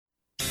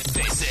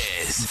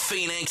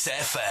Phoenix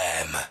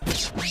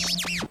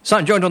FM. So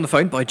I'm joined on the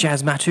phone by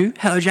Jazz Matu.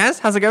 Hello, Jazz.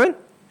 How's it going?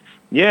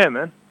 Yeah,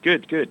 man.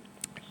 Good. Good.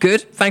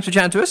 Thanks for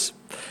chatting to us.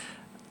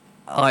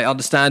 I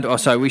understand.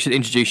 So we should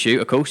introduce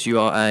you. Of course, you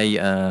are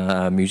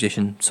a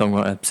musician,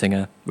 songwriter,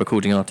 singer,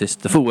 recording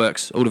artist, the full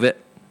works, all of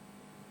it.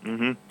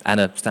 Mm-hmm. And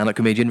a stand-up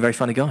comedian, very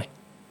funny guy.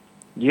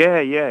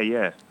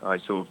 Yeah. I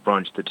sort of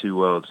branched the two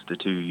worlds, the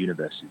two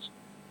universes.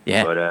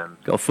 Yeah. But,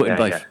 got a foot in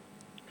both.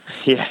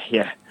 Yeah.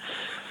 Do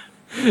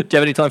you have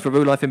any time for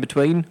real life in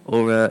between,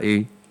 or are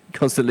you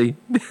constantly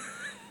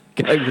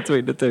going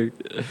between the two?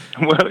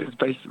 Well, it's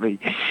basically...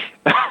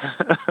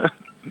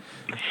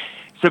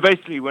 So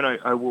basically, when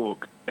I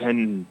walk,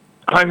 and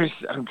I'm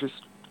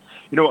just,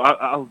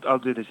 I'll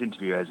do this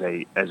interview as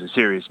a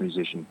serious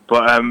musician.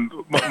 But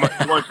to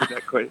answer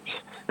that question,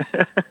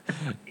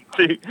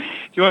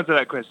 to answer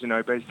that question,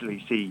 I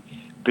basically see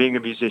being a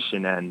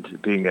musician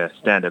and being a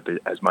stand-up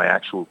as my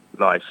actual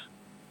life,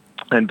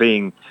 and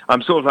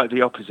I'm sort of like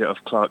the opposite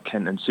of Clark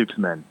Kent and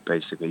Superman.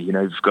 Basically,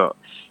 you've got,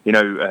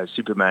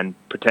 Superman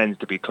pretends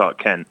to be Clark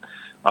Kent.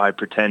 I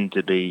pretend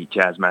to be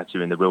Jazz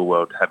Matu in the real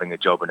world, having a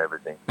job and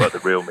everything. But the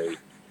real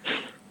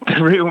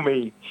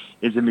me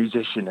is a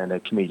musician and a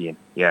comedian.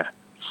 Yeah.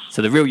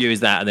 So the real you is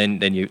that, and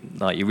then you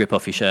rip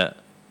off your shirt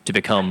to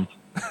become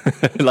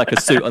like a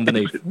suit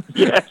underneath.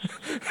 Yes.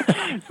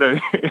 So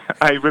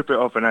I rip it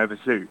off and I have a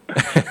suit.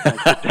 I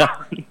sit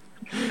down,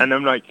 and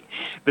I'm like,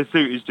 the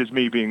suit is just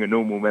me being a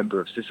normal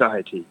member of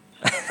society.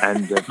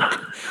 And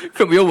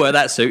we all wear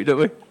that suit, don't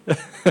we?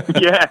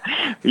 Yeah.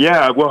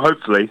 Well,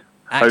 hopefully.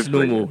 Act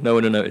normal, no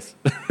one will notice.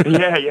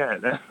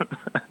 Yeah.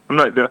 I'm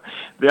like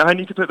I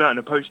need to put that on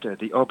a poster.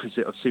 The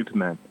opposite of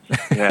Superman.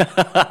 Yeah.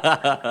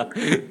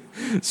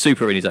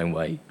 Super in his own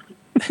way.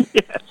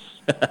 Yes.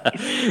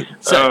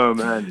 So, oh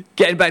man.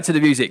 Getting back to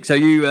the music. So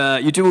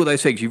you do all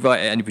those things. You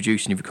write it and you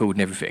produce and you record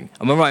and everything.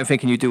 Am I right in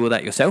thinking you do all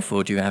that yourself,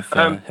 or do you have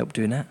help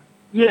doing that?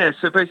 Yeah.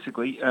 So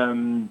basically,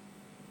 originally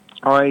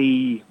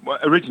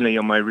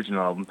on my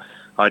original album,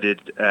 I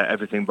did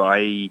everything, but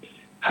I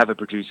have a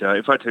producer.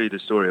 If I tell you the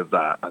story of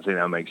that, I think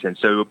that makes sense.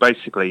 So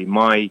basically,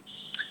 my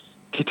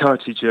guitar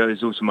teacher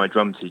is also my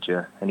drum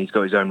teacher, and he's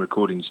got his own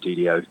recording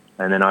studio.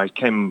 And then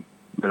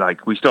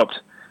we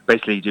stopped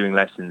basically doing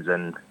lessons,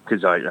 and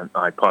because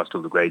I passed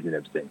all the grades and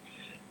everything.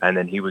 And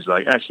then he was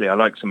like, actually, I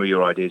like some of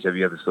your ideas. Have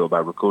you ever thought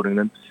about recording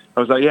them? I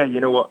was like, yeah, you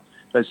know what?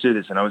 Let's do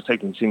this. And I was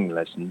taking singing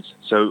lessons.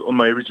 So on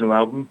my original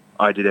album,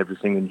 I did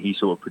everything, and he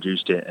sort of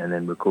produced it and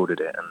then recorded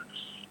it. And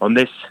on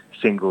this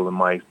single and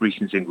my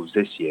recent singles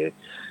this year,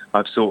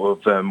 I've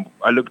sort of,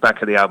 I looked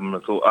back at the album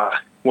and thought,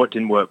 what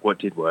didn't work, what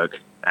did work?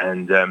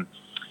 And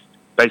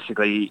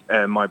basically,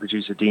 my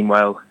producer, Dean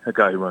Well, a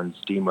guy who runs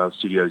Dean Well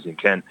Studios in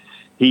Kent,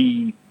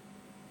 we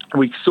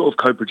sort of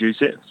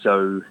co-produce it.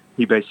 So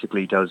he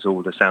basically does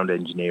all the sound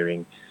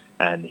engineering,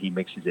 and he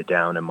mixes it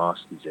down and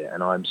masters it.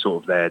 And I'm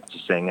sort of there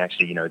just saying,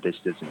 actually, this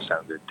doesn't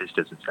sound good, this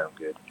doesn't sound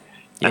good.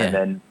 Yeah. And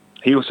then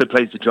he also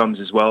plays the drums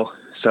as well.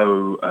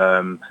 So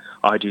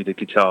I do the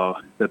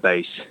guitar, the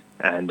bass,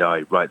 and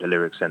I write the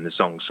lyrics and the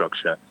song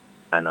structure,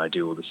 and I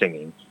do all the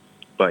singing.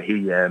 But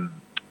he,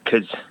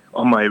 because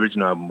on my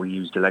original album we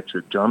used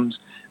electric drums,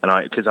 and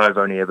because I've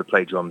only ever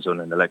played drums on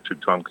an electric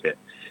drum kit,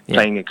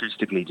 playing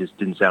acoustically just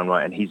didn't sound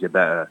right, and he's a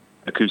better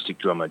acoustic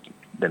drummer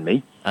than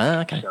me.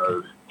 Okay.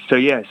 So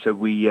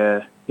we,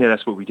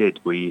 that's what we did.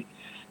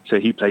 So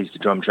he plays the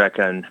drum track,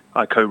 and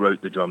I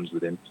co-wrote the drums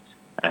with him,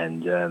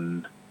 and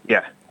so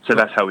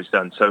that's how it's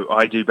done. So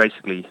I do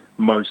basically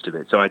most of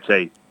it. So I'd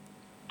say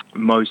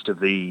most of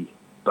the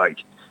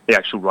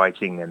actual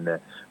writing and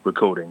the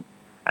recording,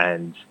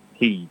 and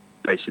he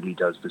basically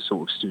does the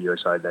sort of studio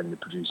side, then the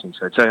producing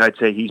side. So I'd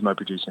say he's my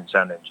producer and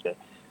sound engineer,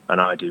 and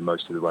I do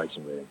most of the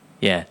writing, really.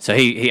 Yeah, so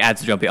he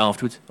adds the drum bit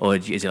afterwards, or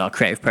is it like a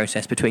creative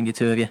process between the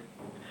two of you?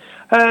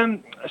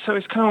 So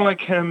it's kind of like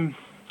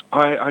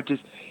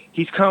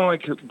he's kind of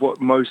like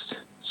what most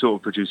sort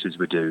of producers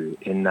would do,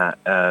 in that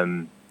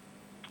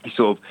he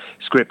sort of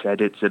script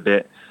edits a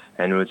bit,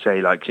 and would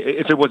say, like,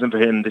 if it wasn't for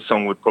him, this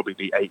song would probably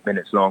be 8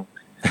 minutes long.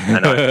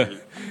 And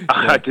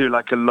I do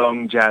like a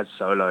long jazz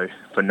solo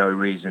for no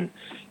reason.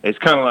 It's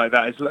kind of like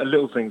that. It's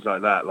little things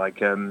like that.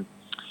 Like,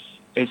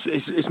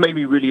 it's made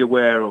me really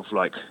aware of,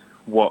 like,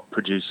 what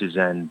producers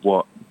and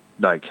what,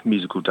 like,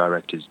 musical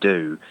directors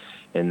do,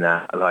 in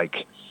that,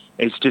 like,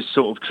 it's just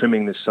sort of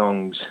trimming the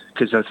songs.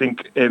 Because I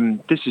think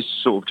this is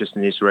sort of just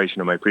an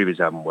iteration of my previous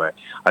album, where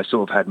I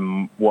sort of had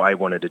what I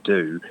wanted to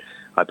do.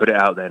 I put it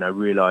out there, and I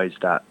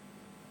realized that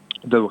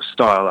the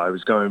style I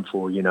was going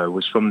for,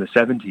 was from the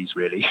 70s,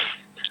 really.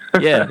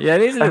 Yeah,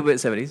 it is a little bit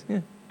 70s,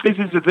 yeah. This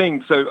is the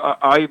thing. So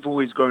I've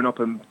always grown up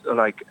in,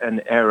 like,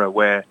 an era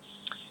where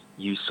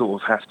you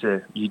sort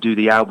of you do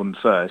the album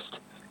first,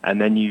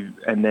 and then you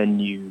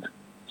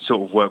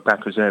sort of work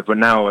backwards. But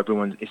now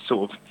it's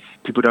sort of,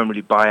 people don't really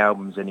buy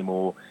albums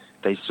anymore.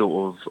 They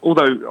sort of,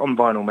 although on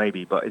vinyl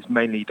maybe, but it's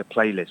mainly the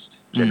playlist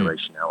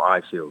generation now, I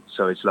feel.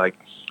 So it's like,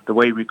 the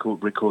way we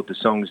record the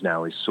songs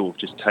now is sort of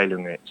just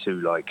tailoring it to,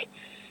 like,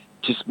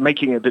 just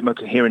making it a bit more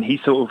coherent.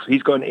 He's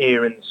got an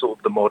ear in sort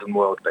of the modern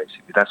world,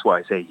 basically. That's why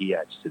I say he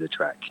adds to the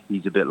track.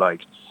 He's a bit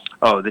like,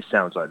 oh, this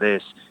sounds like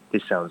this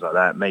sounds like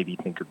that, maybe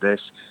think of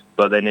this.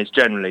 But then it's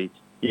generally,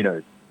 you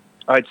know,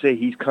 I'd say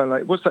he's kind of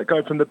like, what's that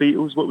guy from the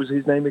Beatles? What was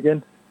his name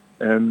again?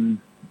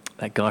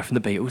 That guy from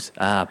the Beatles?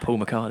 Paul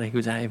McCartney,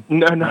 was that him?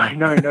 No,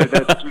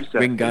 their producer.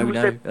 Ringo,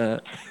 no.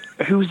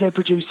 Who was their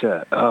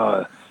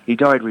producer? He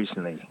died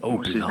recently. Oh,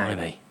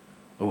 blimey.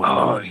 Oh,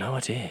 I have no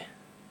idea.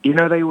 You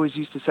know, they always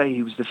used to say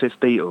he was the fifth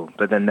Beatle,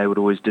 but then they would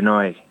always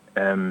deny.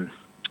 I'm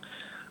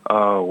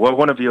sure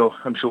one of your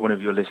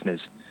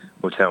listeners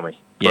will tell me.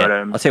 Yeah, but,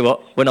 I'll tell you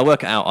what, when I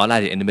work it out, I'll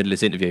add it in the middle of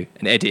this interview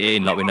and edit it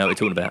in like we know what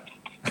we're talking about.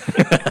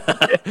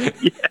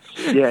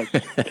 Yes.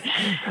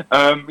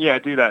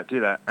 Do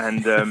that.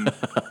 And,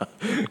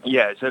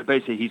 so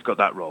basically he's got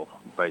that role,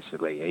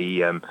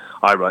 basically.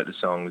 I write the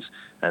songs,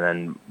 and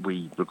then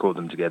we record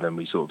them together, and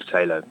we sort of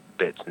tailor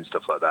bits and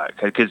stuff like that.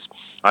 Because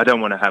I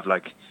don't want to have,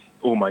 like,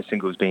 all my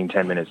singles being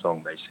 10 minutes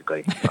long,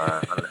 basically.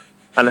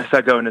 Unless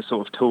I go in a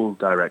sort of Tool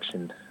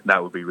direction,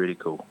 that would be really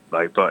cool.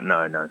 Like, but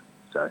no.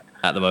 So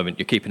at the moment,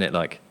 you're keeping it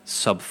like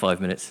sub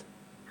 5 minutes.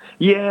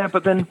 Yeah,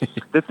 but then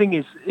the thing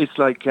is, it's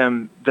like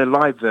the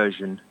live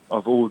version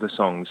of all the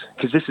songs.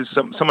 Because this is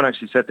someone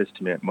actually said this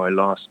to me at my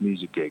last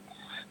music gig.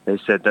 They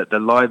said that the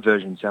live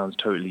version sounds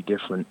totally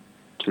different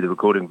to the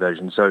recording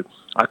version. So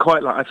I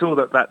feel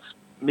that that's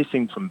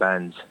missing from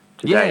bands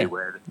today,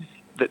 where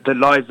the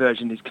live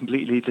version is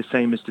completely the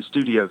same as the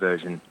studio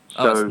version.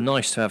 So it's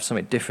nice to have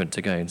something different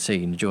to go and see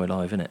and enjoy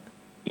live, isn't it?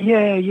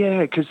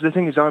 Yeah. Because the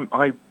thing is,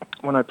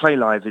 when I play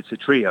live, it's a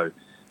trio,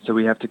 so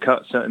we have to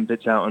cut certain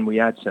bits out and we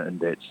add certain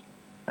bits.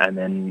 And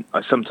then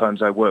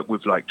sometimes I work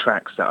with like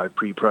tracks that I've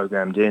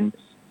pre-programmed in.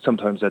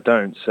 Sometimes I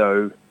don't.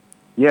 So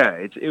yeah,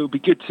 it would be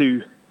good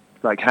to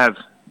like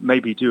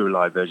maybe do a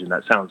live version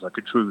that sounds like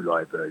a true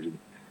live version.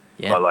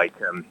 Yeah. But like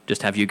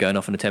just have you going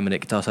off on a 10-minute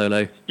guitar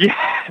solo. Yeah,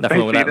 nothing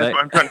wrong with that, that's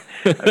what I'm trying.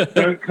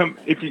 Don't come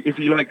if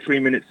you like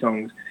 3-minute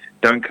songs.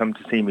 Don't come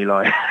to see me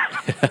live.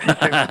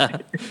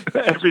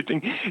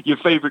 Everything. Your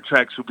favourite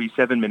tracks will be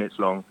 7 minutes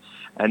long,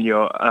 and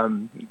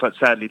but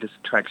sadly, the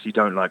tracks you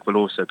don't like will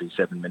also be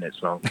 7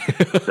 minutes long.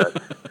 So.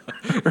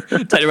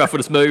 Take the rough with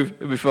the smooth.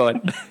 It'll be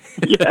fine.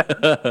 Yeah,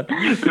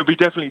 there'll be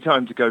definitely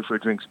time to go for a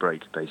drinks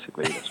break.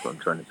 Basically, that's what I'm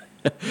trying to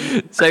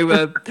say. So,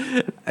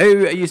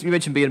 you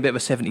mentioned being a bit of a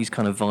 70s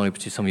kind of vibe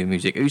to some of your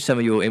music. Who's some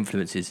of your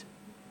influences?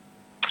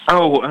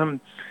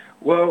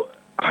 Well,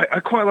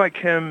 I quite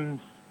like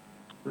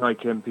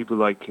people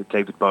like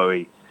David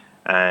Bowie,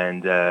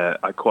 and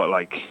I quite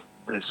like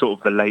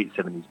the late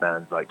 70s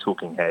bands like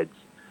Talking Heads,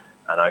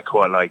 and I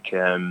quite like,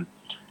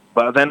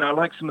 but then I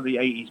like some of the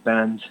 80s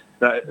bands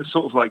that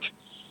sort of like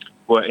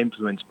were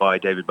influenced by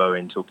David Bowie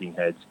and Talking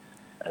Heads,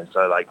 and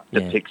so like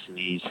the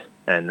Pixies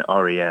and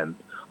R.E.M.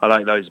 I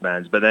like those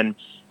bands, but then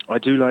I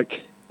do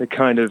like the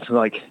kind of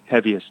like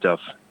heavier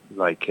stuff,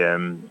 like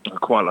I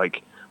quite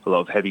like a lot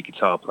of heavy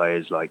guitar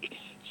players like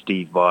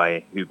Steve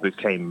Vai, who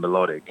became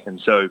melodic, and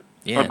so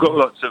I've got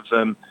lots of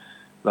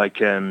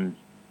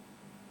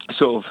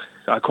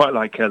I quite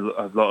like a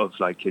lot of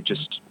like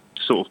just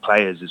sort of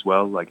players as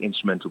well, like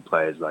instrumental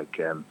players like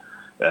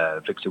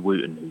Victor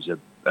Wooten, who's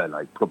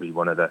like probably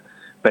one of the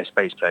best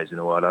bass players in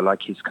the world. I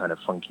like his kind of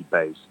funky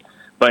bass.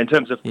 But in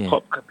terms of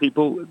pop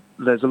people,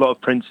 there's a lot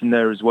of Prince in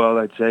there as well.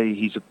 I'd say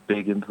he's a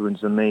big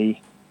influence on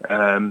me.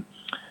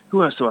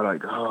 Who else do I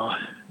like? Oh,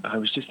 I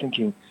was just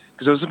thinking,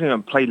 because I was looking at a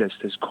playlist.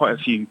 There's quite a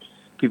few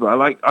people. I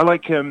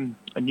like a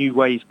new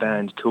wave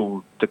band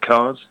called The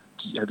Cars.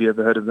 Have you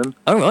ever heard of them?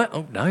 Oh, right.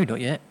 Oh, no, not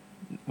yet.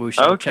 We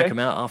should check them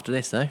out after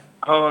this, though.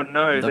 Oh,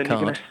 no.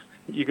 Then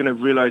you're going to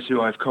realise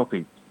who I've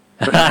copied.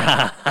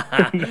 I'm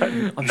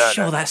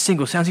sure that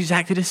single sounds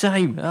exactly the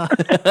same. No,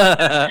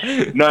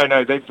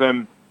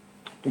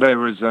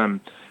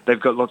 they've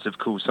got lots of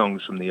cool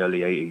songs from the early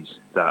 80s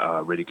that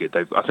are really good.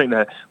 I think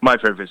my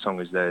favourite song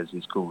is theirs.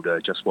 It's called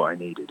Just What I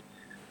Needed.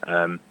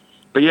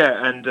 But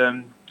yeah,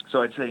 and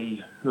so I'd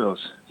say, who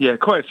else? Yeah,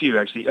 quite a few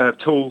actually.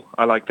 Tool,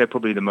 I like. They're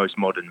probably the most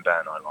modern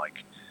band I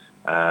like.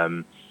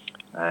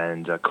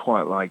 And I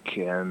quite like,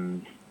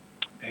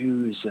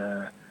 there's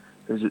a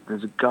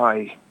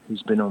guy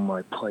who's been on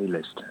my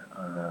playlist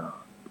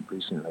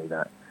recently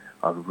that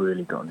I've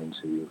really gotten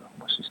into.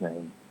 What's his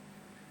name?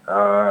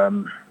 I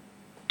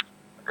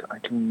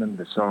can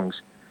remember the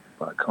songs,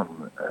 but I can't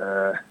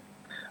remember.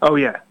 Oh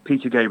yeah,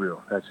 Peter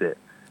Gabriel, that's it.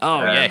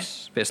 Oh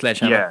yes, bit of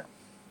Sledgehammer.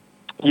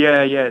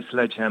 Yeah,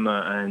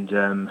 Sledgehammer, and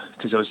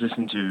because I was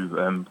listening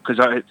to,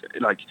 because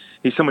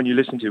he's someone you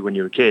listen to when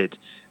you're a kid,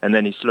 and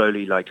then he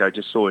slowly, I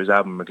just saw his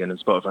album again on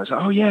Spotify. I was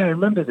like, oh yeah, I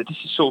remember that this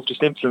has sort of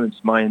just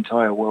influenced my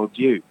entire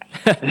worldview.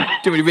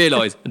 Didn't really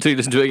realise until you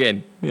listen to it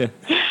again. Yeah.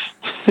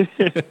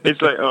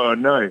 It's like, oh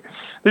no,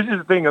 this is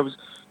the thing.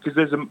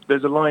 Because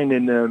there's a line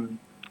in,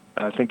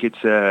 I think it's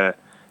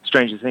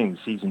Stranger Things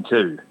season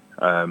 2,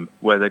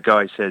 where the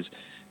guy says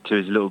to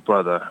his little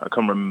brother, I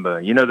can't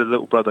remember, the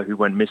little brother who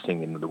went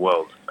missing in the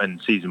world in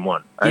season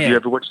 1. Have you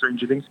ever watched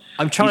Stranger Things?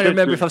 I'm trying to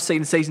remember if I've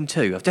seen season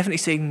 2. I've definitely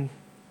seen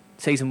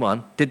season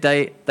 1. Did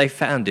they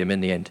found him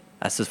in the end?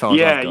 That's as far as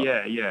I've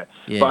got. Yeah.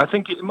 But I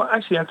think it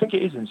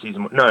is in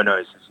season 1. No,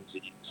 it's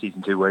in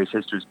season 2 where he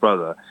says to his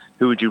brother,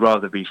 "Who would you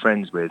rather be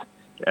friends with?"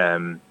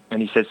 And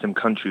he says some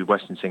country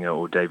western singer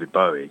or David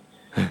Bowie.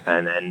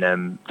 And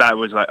then that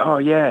was like, oh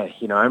yeah,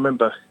 I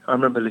remember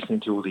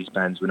listening to all these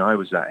bands when I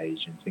was that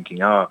age and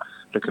thinking, oh,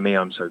 look at me,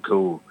 I'm so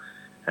cool.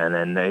 And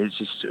then it's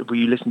just, well,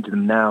 you listen to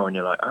them now and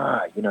you're like,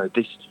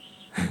 this.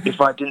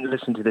 If I didn't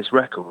listen to this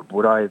record,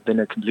 would I have been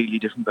a completely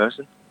different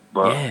person?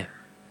 But yeah,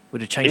 would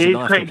have changed your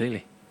life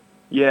completely.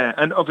 Yeah,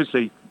 and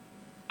obviously,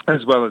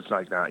 as well as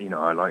like that,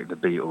 I like the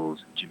Beatles,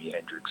 Jimi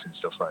Hendrix, and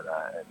stuff like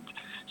that, and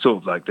sort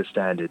of like the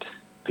standard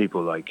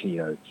people like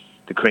the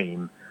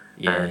Cream.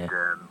 Yeah. And,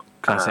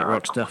 classic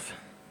rock stuff.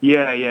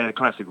 Yeah,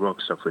 classic rock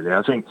stuff, really.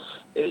 I think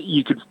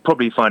you could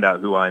probably find out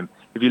who I'm...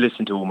 If you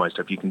listen to all my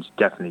stuff, you can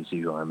definitely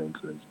see who I'm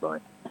influenced by.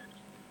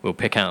 We'll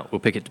pick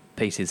it to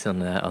pieces on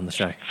the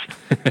show.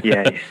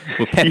 Yeah.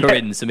 We'll pepper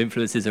in some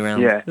influences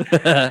around. Yeah.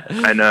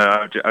 I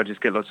know, I'll just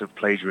get lots of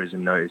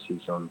plagiarism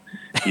notices on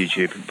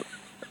YouTube.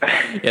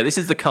 Yeah, this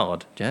is the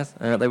card, Jazz.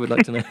 They would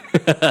like to know.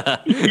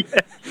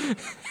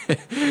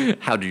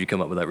 How did you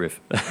come up with that riff?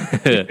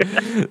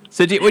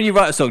 So when you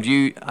write a song,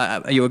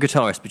 are you a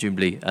guitarist,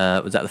 presumably?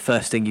 Was that the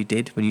first thing you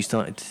did when you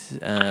started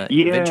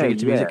venturing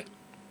into music?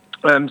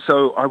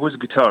 So I was a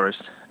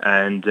guitarist,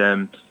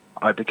 and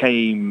I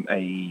became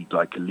a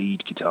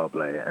lead guitar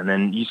player. And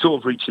then you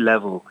sort of reach a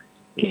level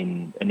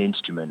in an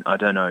instrument. I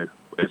don't know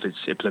if it's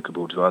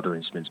applicable to other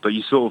instruments, but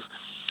you sort of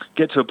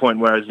get to a point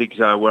where as lead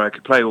guitar where I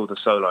could play all the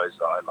solos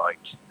that I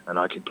liked, and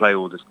I could play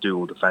do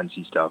all the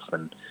fancy stuff,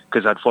 and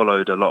because I'd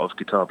followed a lot of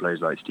guitar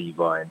players like Steve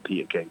Vai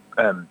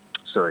and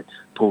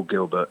Paul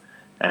Gilbert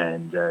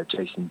and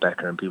Jason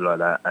Becker and people like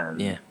that,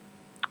 and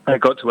I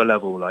got to a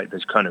level like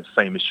there's kind of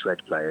famous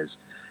shred players,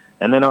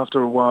 and then after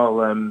a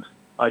while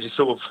I just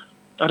sort of,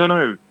 I don't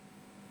know,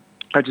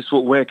 I just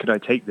thought, where could I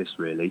take this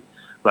really?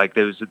 Like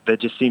there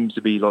just seems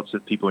to be lots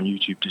of people on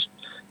YouTube just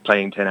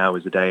playing 10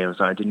 hours a day, and I was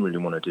like, I didn't really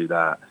want to do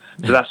that.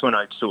 So that's when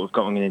I sort of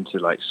got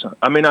into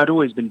I'd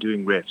always been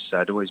doing riffs.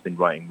 I'd always been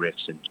writing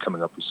riffs and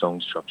coming up with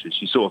song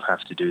structures. You sort of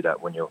have to do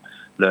that when you're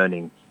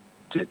learning,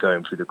 to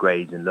going through the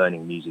grades and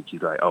learning music.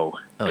 You're like,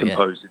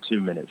 compose a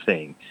 2-minute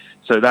thing.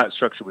 So that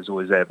structure was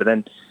always there. But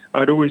then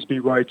I'd always be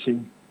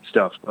writing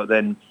stuff. But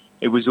then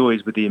it was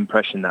always with the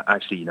impression that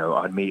actually,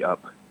 I'd meet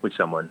up with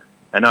someone.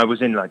 And I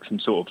was in some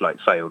sort of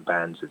failed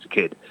bands as a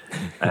kid.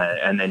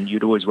 And then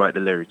you'd always write the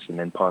lyrics and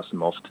then pass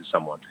them off to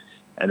someone.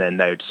 And then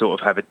they'd sort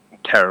of have a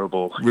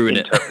terrible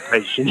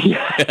interpretation.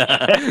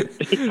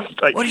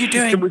 What are you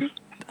doing?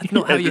 That's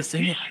not how you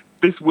sing it.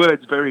 This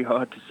word's very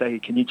hard to say.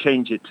 Can you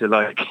change it to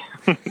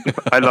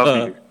I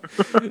love you?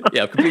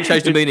 Yeah, I've completely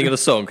changed the meaning of the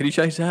song. Can you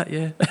change that?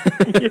 Yeah.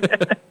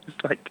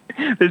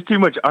 It's there's too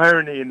much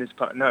irony in this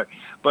part. No,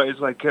 but it's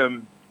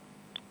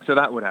so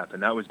that would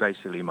happen. That was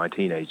basically my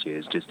teenage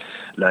years, just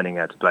learning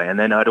how to play. And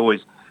then I'd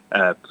always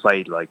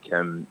played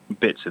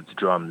bits of the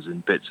drums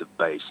and bits of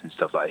bass and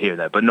stuff here and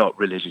there, but not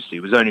religiously.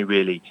 It was only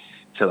really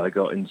till I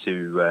got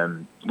into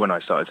when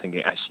I started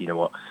thinking, actually, you know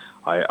what,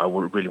 I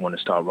would really want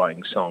to start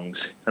writing songs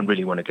and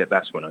really want to get.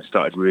 That's when I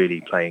started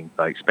really playing,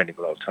 spending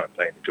a lot of time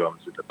playing the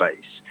drums and the bass.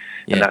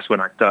 Yeah. And that's when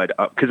I started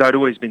up, because I'd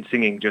always been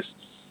singing.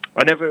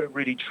 I never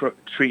really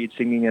treated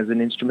singing as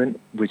an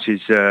instrument, which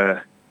is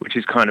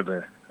kind of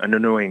an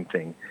annoying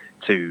thing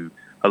to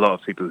a lot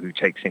of people who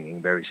take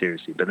singing very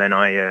seriously. But then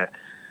I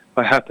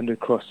happened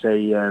across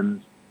a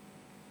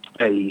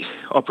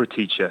opera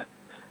teacher,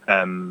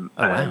 and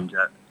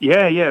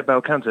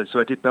bel canto. So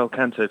I did bel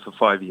canto for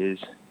 5 years,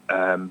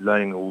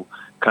 learning all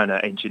kind of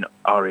ancient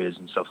arias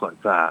and stuff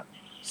like that.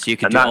 So you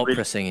could do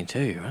opera singing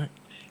too, right?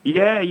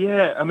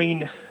 Yeah. I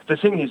mean, the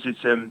thing is,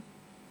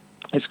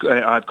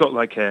 I've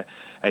got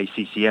a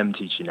CCM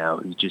teacher now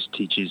who just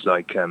teaches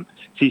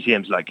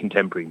CCM's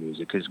contemporary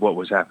music, because what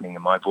was happening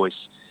in my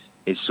voice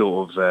is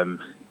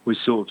was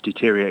sort of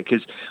deteriorated,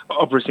 because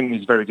opera singing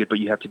is very good, but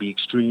you have to be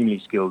extremely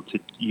skilled to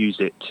use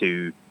it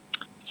to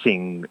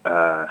sing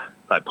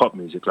pop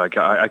music.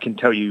 I can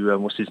tell you,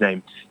 what's his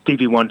name?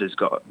 Stevie Wonder's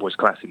was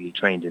classically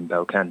trained in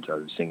bel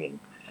canto singing,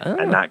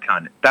 and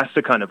that's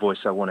the kind of voice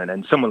I wanted.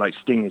 And someone like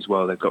Sting as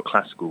well, they've got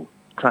classical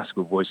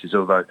voices.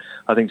 Although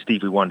I think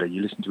Stevie Wonder,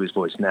 you listen to his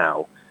voice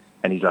now,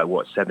 and he's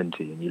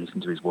 70, and you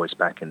listen to his voice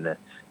back in the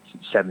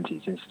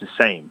 70s, and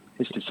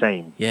it's the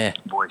same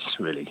voice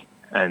really.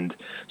 And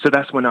so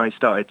that's when I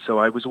started. So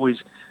I was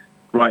always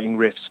writing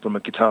riffs from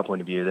a guitar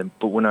point of view. Then,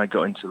 but when I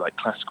got into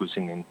classical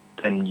singing,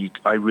 then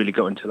I really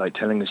got into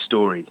telling a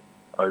story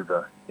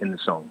over in the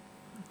song.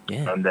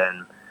 Yeah. And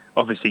then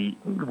obviously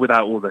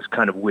without all this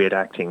kind of weird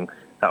acting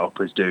that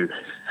operas do,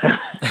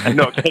 and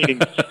not gaining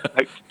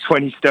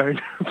 20 stone.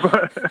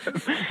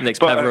 Next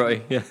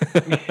Pavarotti.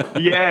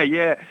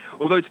 Yeah.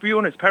 Although to be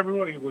honest,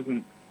 Pavarotti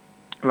wasn't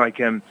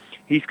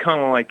he's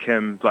kind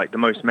of like the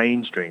most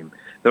mainstream.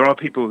 There are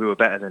people who are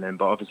better than him,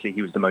 but obviously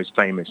he was the most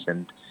famous.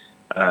 And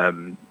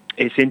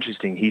it's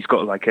interesting. He's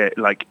got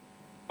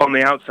on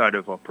the outside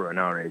of opera and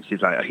arias,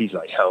 he's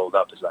held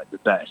up as the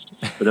best.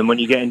 But then when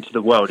you get into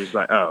the world, it's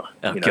God,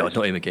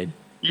 not him again.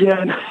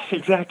 Yeah, no,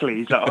 exactly.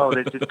 He's like, oh,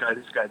 there's this guy,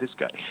 this guy, this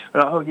guy.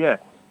 And I'm like, oh, yeah.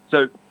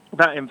 So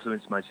that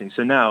influenced my singing.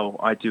 So now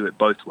I do it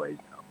both ways.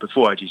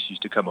 Before I just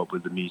used to come up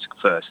with the music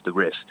first, the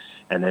riff,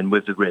 and then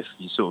with the riff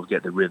you sort of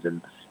get the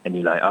rhythm, and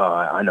you're like, oh,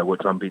 I know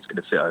what drum beat's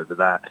going to fit over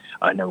that.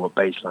 I know what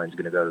bass line's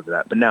going to go over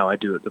that. But now I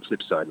do it the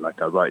flip side.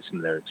 Like I write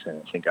some lyrics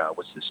and I think,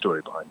 what's the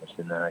story behind this?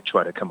 And then I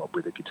try to come up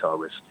with a guitar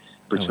riff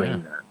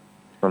between that.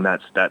 And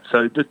that's that.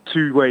 So the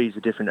two ways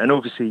are different. And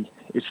obviously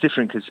it's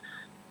different because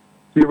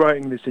you're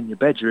writing this in your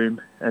bedroom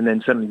and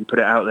then suddenly you put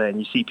it out there and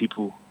you see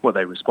people, what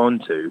they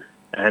respond to.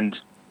 And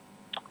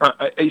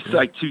it's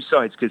like two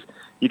sides because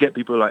you get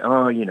people like,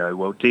 oh,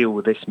 well, deal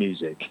with this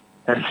music.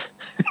 And,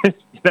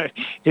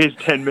 here's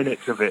 10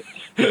 minutes of it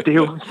to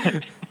deal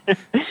with it.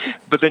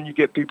 But then you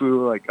get people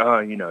who are like,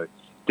 oh,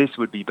 this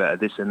would be better,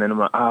 this. And then I'm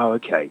like, oh,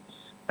 okay.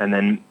 And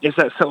then it's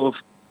that sort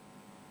of,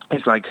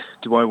 it's like,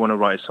 do I want to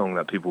write a song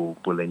that people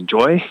will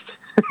enjoy?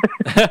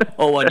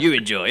 Or one you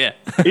enjoy, yeah.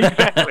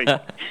 Exactly.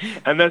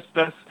 And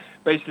that's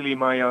basically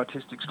my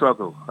artistic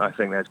struggle. I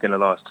think that's going to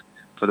last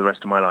for the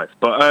rest of my life.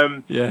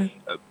 But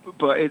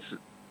but it's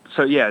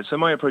so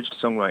my approach to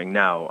songwriting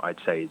now, I'd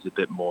say, is a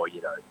bit more,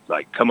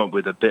 like come up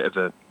with a bit of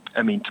a,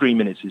 3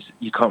 minutes is,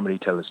 you can't really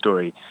tell a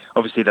story.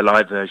 Obviously the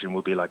live version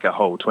will be like a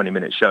whole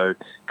 20-minute show.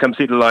 Come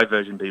see the live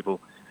version,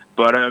 people.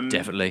 But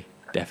definitely.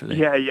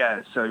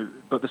 Yeah. So,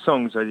 but the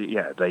songs are,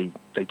 they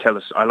tell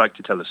us. I like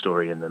to tell a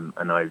story in them,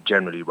 and I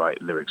generally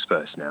write lyrics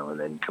first now, and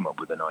then come up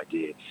with an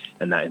idea,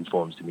 and that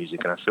informs the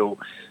music. And I feel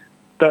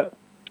that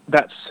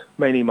that's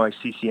mainly my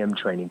CCM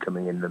training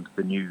coming in,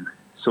 the new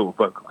sort of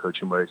vocal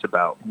coaching, where it's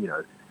about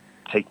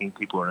taking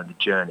people on a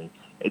journey.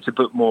 It's a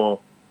bit more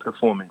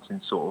performance and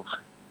sort of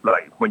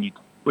like when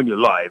you're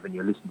live and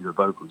you're listening to the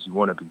vocals, you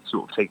want to be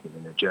sort of taken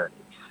in a journey.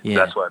 Yeah. So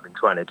that's what I've been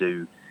trying to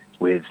do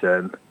with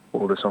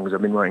all the songs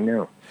I've been writing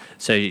now.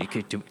 So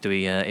do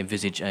we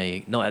envisage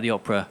a Night at the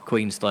Opera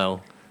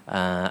Queen-style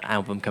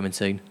album coming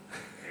soon?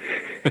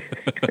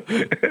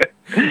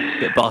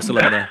 Bit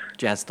Barcelona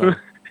jazz style.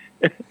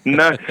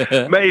 No,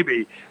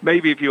 maybe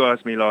if you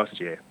asked me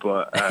last year,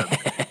 but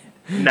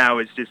now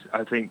it's just,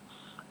 I think,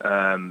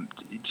 have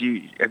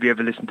you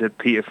ever listened to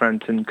Peter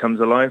Frampton Comes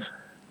Alive?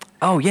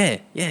 Oh yeah.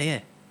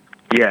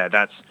 Yeah,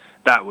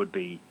 that would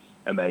be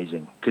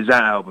amazing, because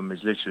that album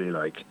is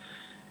literally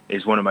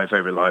is one of my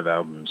favorite live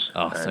albums.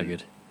 Oh, so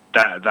good.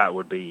 That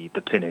would be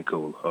the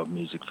pinnacle of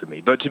music for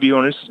me. But to be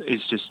honest,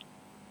 it's just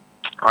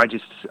I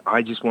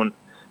just want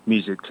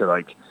music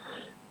to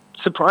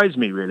surprise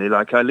me, really.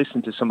 Like I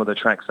listen to some of the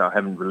tracks that I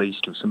haven't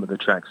released, or some of the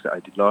tracks that I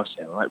did last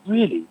year. I'm like,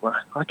 really? Well,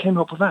 I came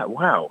up with that.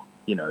 Wow,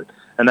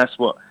 And that's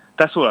what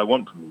I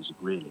want from music,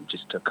 really,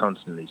 just to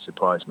constantly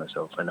surprise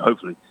myself and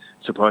hopefully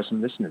surprise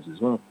some listeners as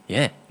well.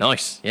 Yeah,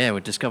 nice. Yeah, we'll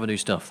discover new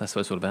stuff. That's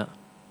what it's all about.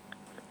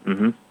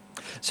 Mhm.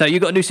 So you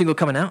got a new single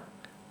coming out?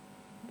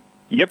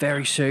 Yep.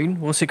 Very soon.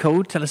 What's it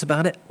called? Tell us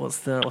about it. What's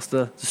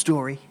the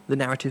story, the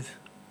narrative?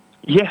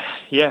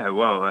 Yeah.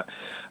 Well,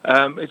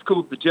 it's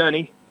called The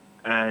Journey,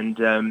 and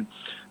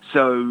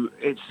so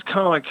it's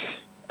kind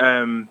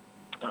of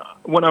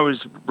when I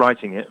was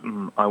writing it,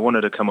 I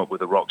wanted to come up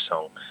with a rock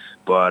song,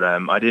 but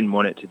I didn't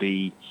want it to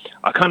be.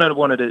 I kind of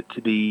wanted it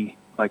to be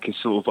like a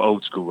sort of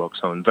old school rock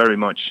song, very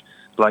much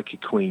like a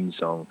Queen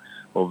song,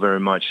 or very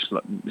much.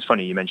 It's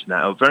funny you mentioned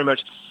that. Or very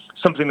much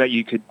something that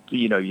you could,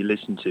 you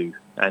listen to,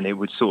 and it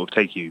would sort of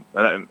take you.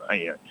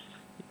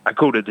 I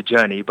called it The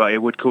Journey, but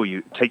it would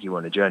take you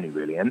on a journey,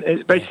 really. And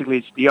basically,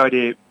 it's the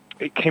idea.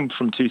 It came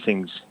from two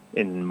things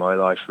in my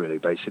life, really,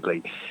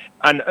 basically.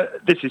 And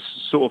this is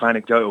sort of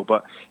anecdotal,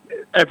 but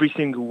every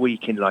single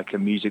week in a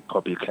music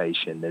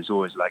publication, there's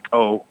always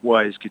oh,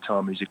 why is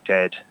guitar music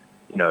dead?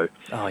 Oh,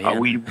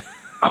 yeah.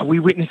 Are we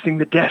witnessing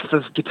the death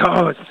of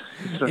guitars?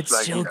 It's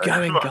still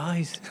going,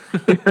 guys.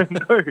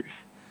 No,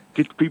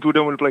 because people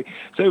don't want to play.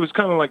 So it was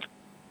kind of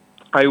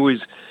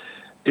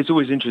it's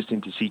always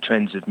interesting to see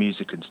trends of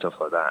music and stuff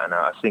like that. And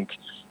I think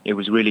it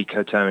was really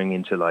kowtowing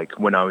into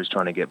when I was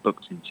trying to get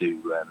booked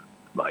into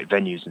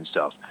venues and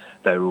stuff,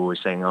 they were always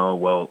saying, oh,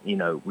 well,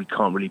 we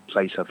can't really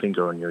place our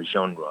finger on your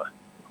genre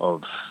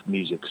of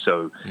music,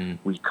 so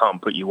we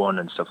can't put you on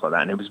and stuff like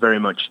that. And it was very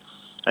much,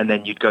 and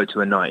then you'd go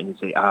to a night and you'd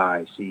say,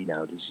 I see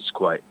now, this is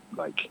quite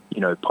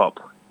pop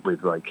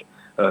with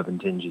urban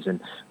tinges.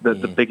 And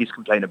the biggest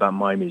complaint about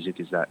my music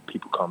is that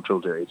people can't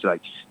filter it.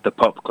 It's the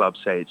pop clubs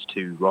say it's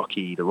too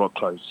rocky, the rock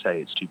clubs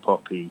say it's too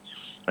poppy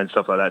and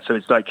stuff like that. So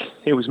it's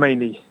it was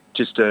mainly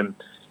just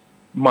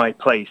my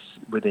place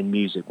within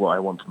music, what I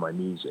want for my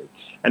music.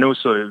 And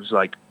also it was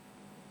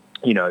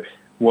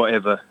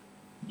whatever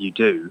you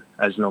do,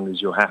 as long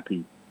as you're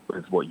happy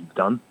with what you've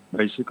done,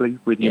 basically,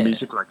 with your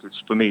music.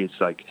 For me,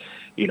 it's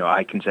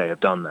I can say I've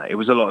done that. It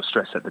was a lot of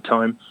stress at the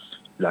time,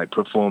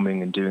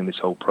 performing and doing this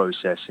whole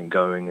process and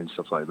going and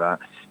stuff like that,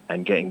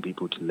 and getting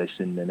people to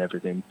listen and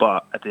everything.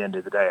 But at the end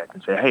of the day, I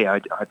can say, hey,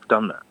 I've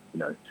done that,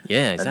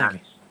 Yeah,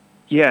 exactly.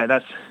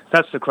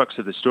 That's the crux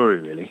of the story,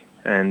 really.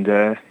 And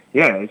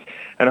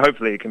and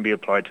hopefully it can be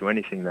applied to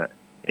anything that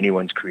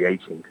anyone's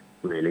creating,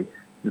 really,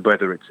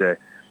 whether it's a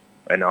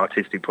an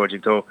artistic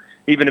project or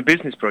even a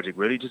business project,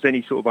 really, just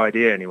any sort of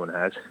idea anyone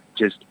has,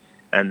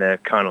 and they're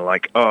kind of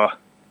like, oh,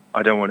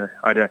 I don't,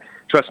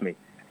 trust me,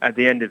 at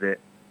the end of it,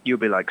 you'll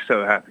be like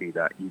so happy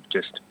that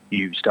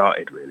you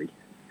started, really,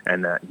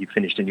 and that you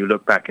finished, and you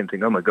look back and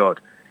think, oh my God,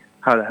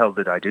 how the hell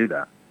did I do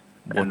that?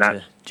 What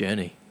a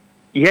journey.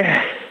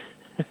 Yeah.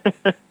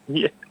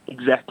 Yeah,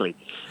 exactly.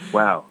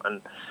 Wow.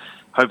 And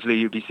hopefully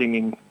you'll be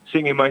singing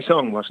my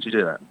song whilst you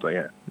do that. But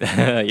yeah.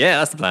 Yeah,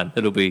 that's the plan.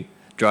 It'll be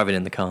driving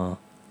in the car,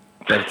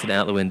 belting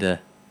out the window.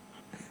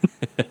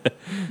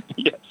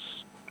 Yes.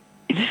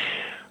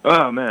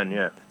 Oh man,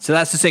 yeah. So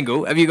that's the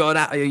single. Have you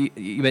got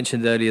you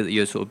mentioned earlier that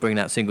you're sort of bringing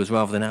out singles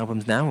rather than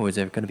albums now, or is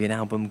there going to be an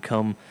album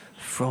come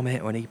from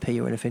it, or an EP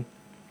or anything?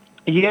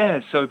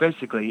 Yeah, so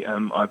basically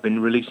I've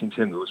been releasing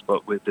singles,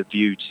 but with the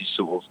view to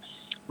sort of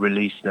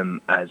release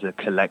them as a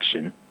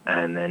collection,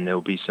 and then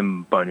there'll be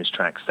some bonus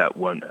tracks that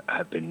won't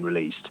have been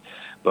released.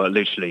 But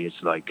literally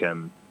it's like,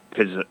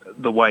 because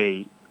the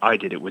way I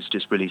did it was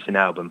just release an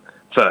album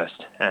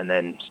first and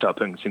then start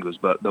putting singles,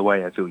 but the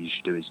way I feel you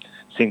should do is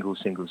single,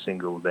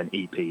 then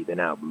EP, then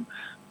album.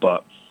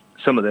 But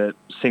some of the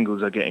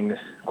singles are getting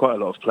quite a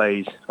lot of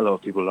plays, a lot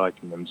of people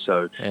liking them,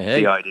 so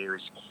the idea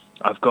is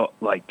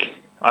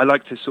I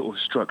like to sort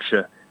of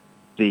structure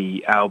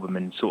the album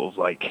and sort of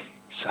like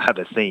have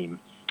a theme.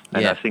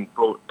 And I think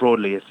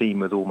broadly a theme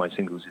with all my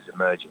singles is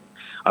emerging.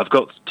 I've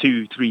got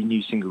 2-3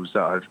 new singles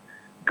that I've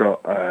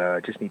got.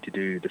 Just need to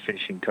do the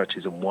finishing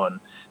touches on one,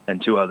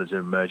 and 2 others are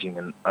emerging.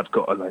 And I've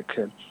got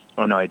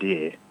an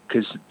idea,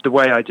 because the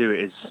way I do it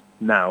is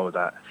now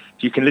that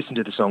you can listen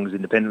to the songs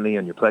independently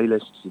on your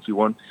playlists if you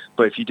want.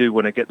 But if you do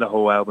want to get the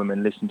whole album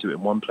and listen to it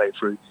in one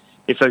playthrough,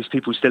 if those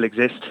people still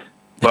exist.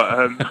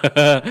 But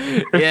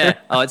yeah,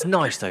 it's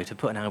nice though to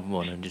put an album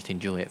on and just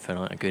enjoy it for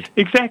like a good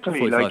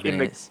 45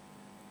 minutes.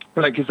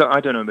 Because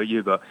I don't know about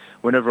you, but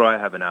whenever I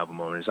have an album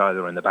on, it's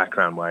either in the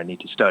background where I need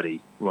to study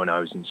when I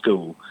was in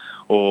school,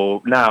 or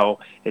now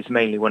it's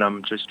mainly when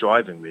I'm just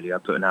driving. Really, I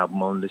put an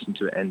album on, listen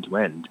to it end to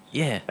end.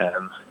 Yeah.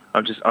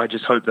 I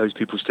just hope those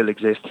people still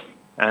exist.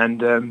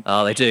 And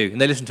they do,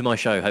 and they listen to my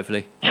show,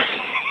 hopefully.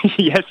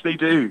 Yes, they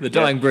do. The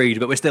dying breed,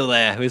 but we're still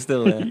there. We're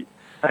still there.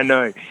 I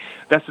know.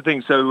 That's the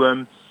thing.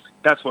 So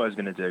that's what I was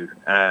going to do.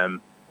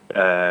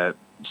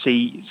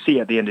 See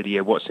at the end of the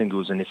year what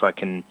singles, and if I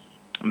can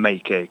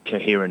make a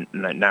coherent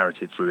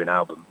narrative through an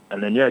album,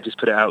 and then just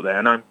put it out there.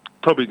 And I'm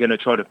probably going to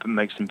try to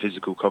make some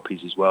physical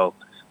copies as well,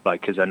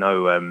 because I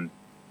know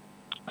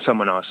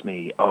someone asked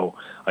me, oh,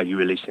 are you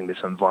releasing this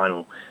on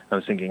vinyl? I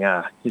was thinking,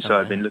 so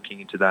I've been looking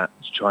into that,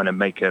 trying to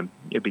make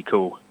it'd be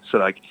cool. So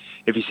like,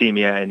 if you see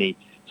me at any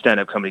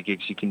stand-up comedy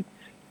gigs, you can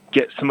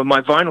get some of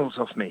my vinyls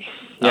off me.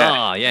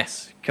 Yeah.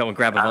 Yes, come and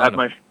grab a vinyl. I'll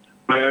have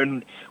my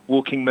own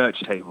walking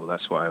merch table.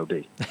 That's what I'll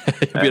be.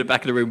 You'll be at the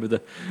back of the room with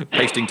a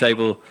pasting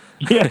table.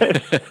 Yeah,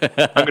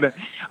 I'm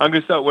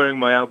gonna start wearing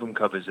my album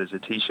covers as a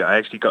T-shirt. I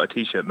actually got a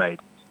T-shirt made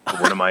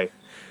for one of my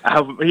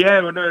album. Yeah,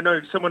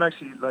 no. Someone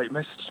actually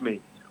messaged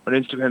me on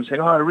Instagram saying,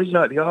 "Oh, I really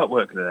like the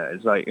artwork of that."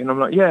 It's like, and I'm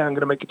like, "Yeah, I'm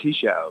gonna make a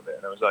T-shirt out of it."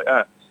 And I was like,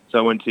 So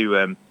I went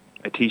to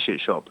a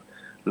T-shirt shop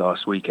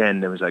last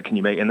weekend. And was like, "Can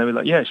you make?" And they were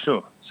like, "Yeah,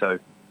 sure." So.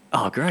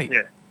 Oh, great.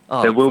 Yeah.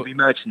 There will be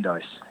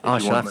merchandise. I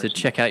shall have to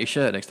check out your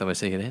shirt next time I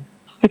see you then.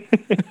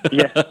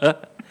 Yeah.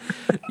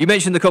 You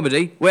mentioned the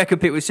comedy. Where can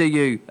people see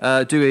you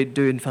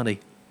doing funny?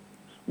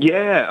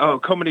 Yeah.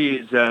 Comedy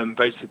is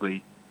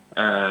basically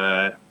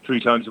 3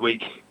 times a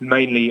week.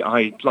 Mainly,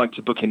 I like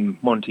to book in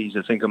Monty's.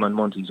 I think I'm on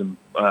Monty's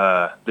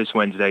this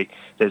Wednesday.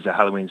 There's a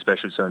Halloween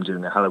special, so I'm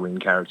doing a Halloween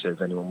character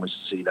if anyone wants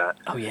to see that.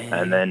 Oh, yeah.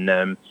 And then,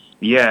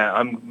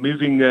 I'm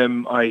moving.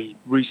 I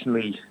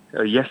recently,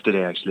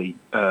 yesterday actually,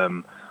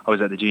 I was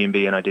at the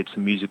G&B and I did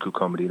some musical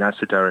comedy. That's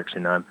the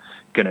direction I'm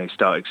going to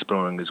start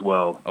exploring as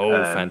well.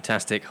 Oh,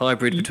 fantastic.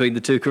 Hybrid between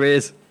the 2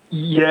 careers.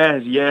 Yeah,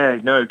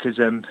 no, because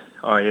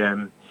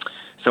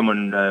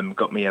someone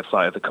got me a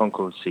Flight of the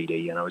Conchords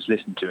CD and I was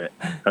listening to it.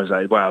 I was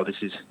like, wow,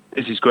 this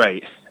is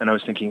great. And I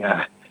was thinking,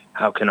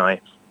 how can I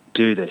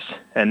do this?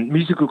 And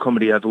musical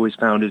comedy I've always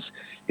found is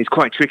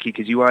quite tricky,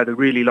 because you either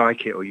really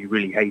like it or you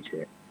really hate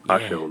it. Yeah.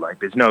 I feel like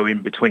there's no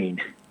in between.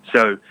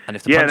 So, and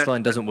if the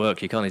punchline doesn't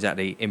work, you can't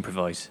exactly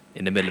improvise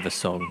in the middle of a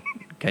song,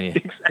 can you?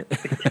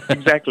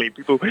 Exactly.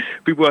 People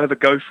either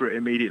go for it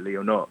immediately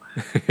or not.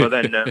 But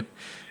then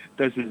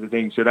this is the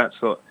thing. So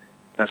that's what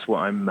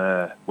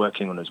I'm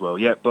working on as well.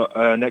 Yeah.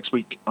 But next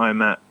week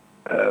I'm at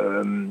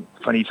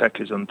Funny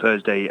Feckers on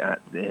Thursday at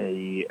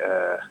the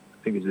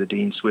I think it's the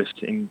Dean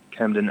Swift in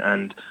Camden,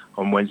 and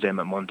on Wednesday I'm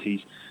at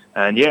Monty's.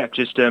 And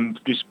just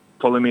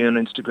follow me on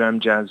Instagram,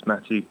 Jazz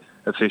Matthew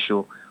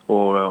Official,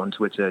 or on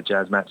Twitter,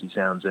 Jazz Matty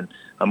Sounds, and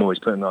I'm always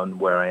putting on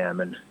where I am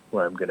and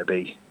where I'm going to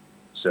be.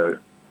 So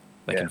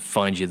they can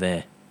find you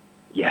there.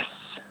 Yes.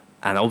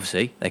 And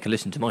obviously, they can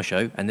listen to my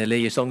show and they'll hear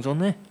your songs on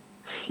there.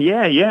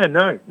 Yeah,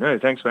 no,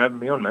 thanks for having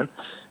me on, man.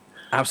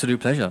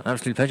 Absolute pleasure.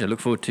 Look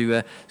forward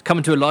to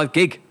coming to a live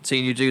gig,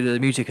 seeing you do the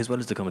music as well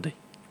as the comedy.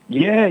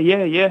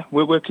 Yeah.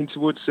 We're working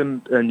towards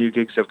some new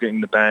gigs of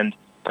getting the band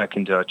back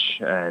in touch,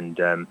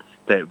 and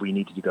that we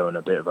needed to go on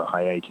a bit of a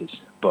hiatus.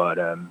 But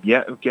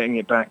getting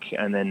it back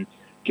and then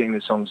getting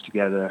the songs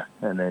together,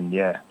 and then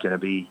going to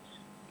be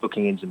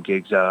booking in some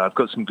gigs. I've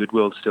got some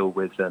goodwill still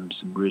with some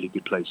really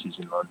good places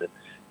in London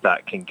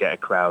that can get a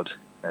crowd,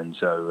 and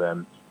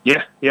so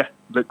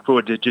look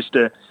forward to just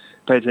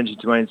pay attention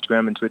to my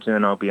Instagram and Twitter,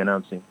 and I'll be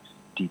announcing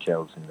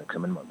details in the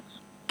coming months.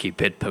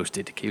 Keep it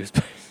posted. Keep us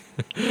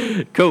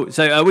posted. Cool.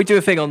 So we do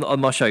a thing on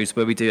my shows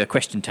where we do a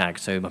question tag.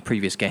 So my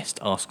previous guest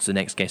asks the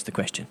next guest a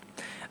question.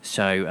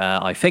 So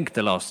I think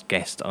the last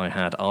guest I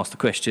had asked the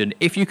question: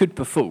 if you could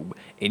perform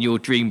in your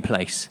dream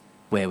place,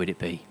 where would it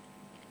be?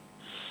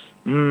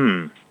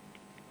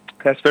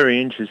 That's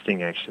very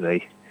interesting,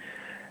 actually.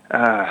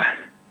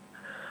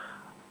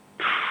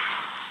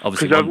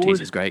 Obviously,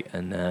 Monty's is great,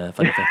 and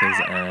Funny Feathers,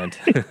 and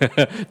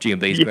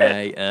G&B's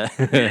great.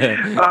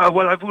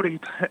 Well, I've already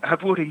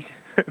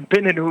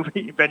been in all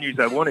the venues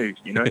I want to,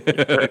 you know.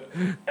 So,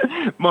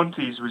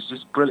 Monty's was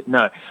just brilliant.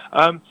 No,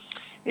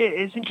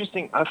 it's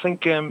interesting. I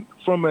think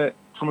from a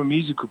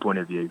musical point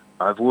of view,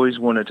 I've always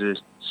wanted to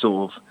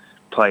sort of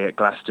play at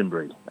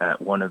Glastonbury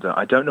at one of the.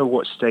 I don't know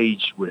what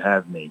stage would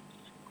have me,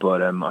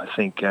 but I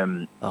think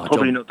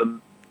probably not the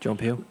John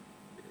Peel.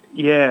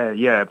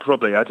 Yeah,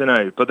 probably. I don't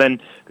know. But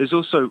then there's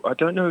also, I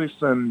don't know if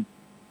in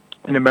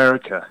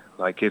America,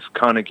 like if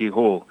Carnegie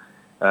Hall,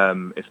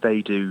 if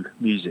they do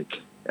music.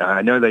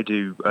 I know they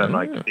do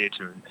like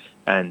theatre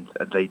and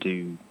they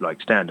do like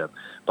stand-up,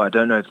 but I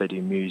don't know if they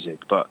do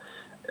music. But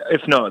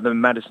if not, the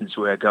Madison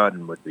Square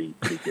Garden would be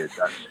pretty good.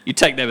 You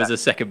take them as a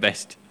second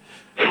best.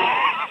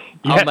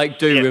 I'll make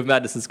do with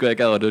Madison Square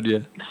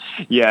Garden,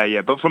 yeah.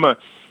 Yeah. But from a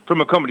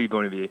comedy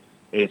point of view,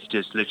 it's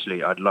just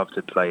literally, I'd love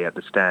to play at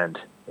the Stand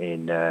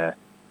in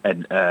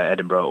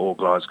Edinburgh or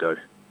Glasgow.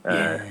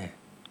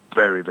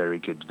 Very, very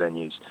good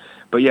venues.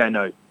 But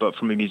but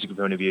from a musical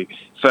point of view,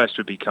 first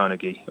would be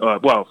Carnegie.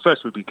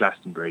 First would be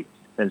Glastonbury,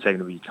 then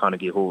second would be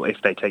Carnegie Hall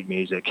if they take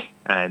music,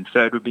 and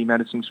third would be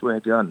Madison Square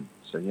Garden.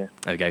 So yeah.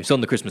 Okay, it's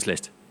on the Christmas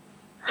list.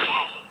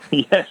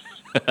 Yes,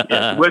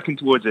 working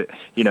towards it.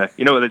 You know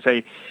what they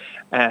say,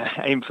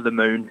 aim for the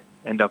moon,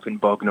 end up in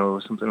Bognor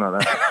or something like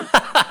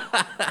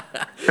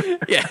that.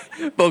 Yeah,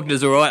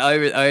 Bognor's all right.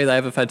 They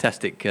have a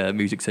fantastic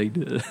music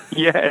scene.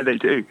 Yeah, they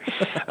do.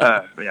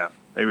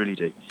 They really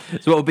do.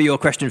 So what would be your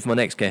question for my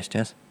next guest,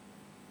 Jazz?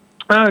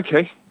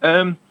 Okay.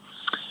 Okay.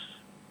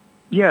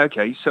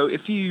 So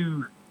if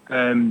you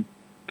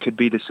could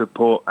be the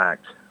support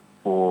act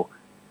for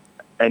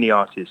any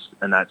artist,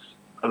 and that's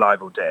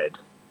alive or dead,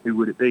 who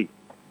would it be?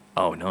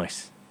 Oh,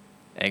 nice.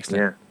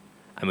 Excellent.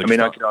 Yeah.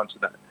 I could answer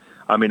that.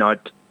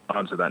 I'd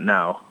answer that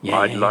now. Yeah.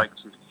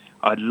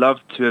 I'd love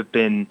to have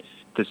been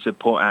the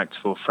support act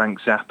for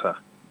Frank Zappa.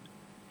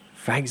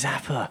 Frank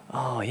Zappa.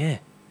 Oh, yeah.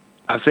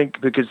 I think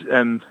because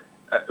at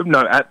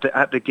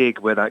the gig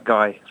where that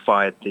guy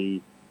fired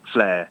the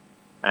flare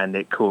and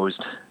it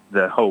caused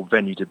the whole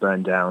venue to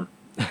burn down,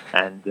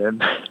 and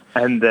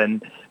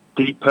then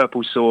Deep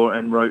Purple saw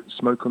and wrote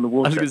 "Smoke on the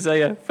Water." I was going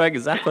to say, Frank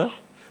Zappa.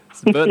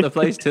 Burnt the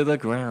place to the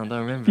ground, I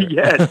remember it.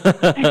 Yes.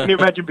 Can you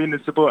imagine being the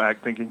support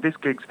act thinking, this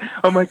gig's,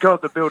 oh my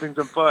God, the building's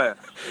on fire.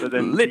 But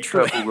then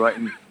literally Deep Purple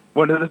writing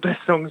one of the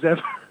best songs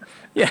ever.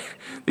 Yeah,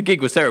 the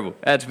gig was terrible.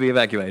 It had to be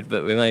evacuated,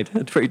 but we made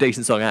a pretty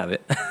decent song out of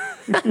it.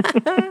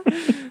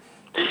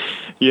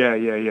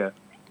 Yeah.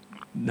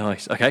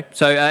 Nice. Okay,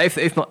 so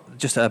if not,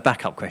 just a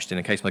backup question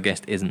in case my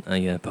guest isn't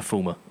a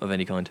performer of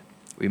any kind.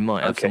 We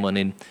might have someone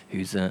in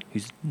who's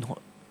not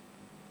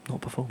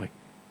performing.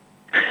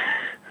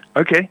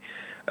 Okay.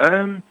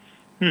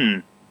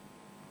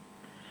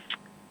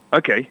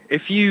 Okay.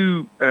 If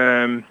you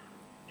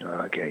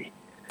okay.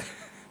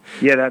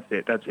 Yeah, that's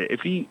it.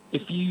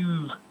 If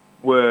you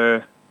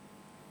were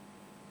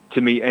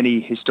to meet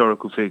any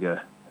historical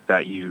figure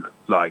that you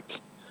liked,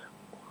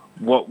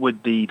 what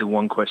would be the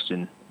one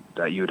question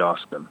that you would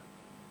ask them?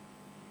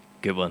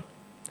 Good one.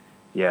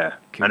 Yeah.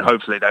 Cool. And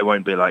hopefully they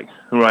won't be like,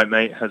 all right,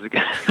 mate, how's it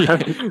going?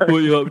 What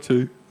are you up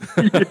to?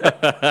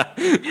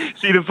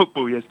 See the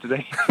football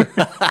yesterday?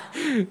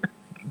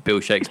 Bill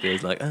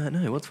Shakespeare's like,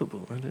 no, what's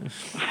football? I don't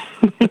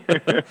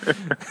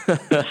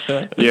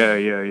know.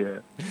 Yeah.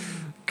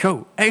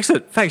 Cool.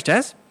 Excellent. Thanks,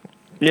 Jazz.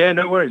 Yeah,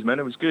 no worries, man.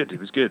 It was good.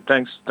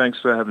 Thanks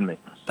for having me.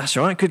 That's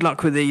all right. Good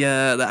luck with the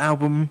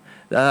album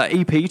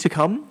EP to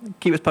come.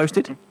 Keep us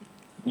posted.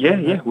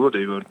 Yeah, we'll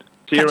do. We'll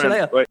see you Catch you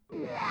around. later. Bye.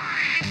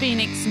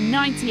 Phoenix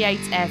 98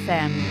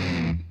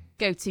 FM.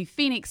 Go to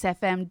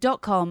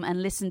phoenixfm.com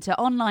and listen to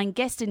online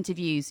guest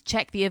interviews,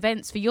 check the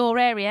events for your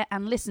area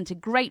and listen to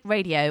great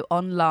radio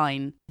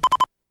online.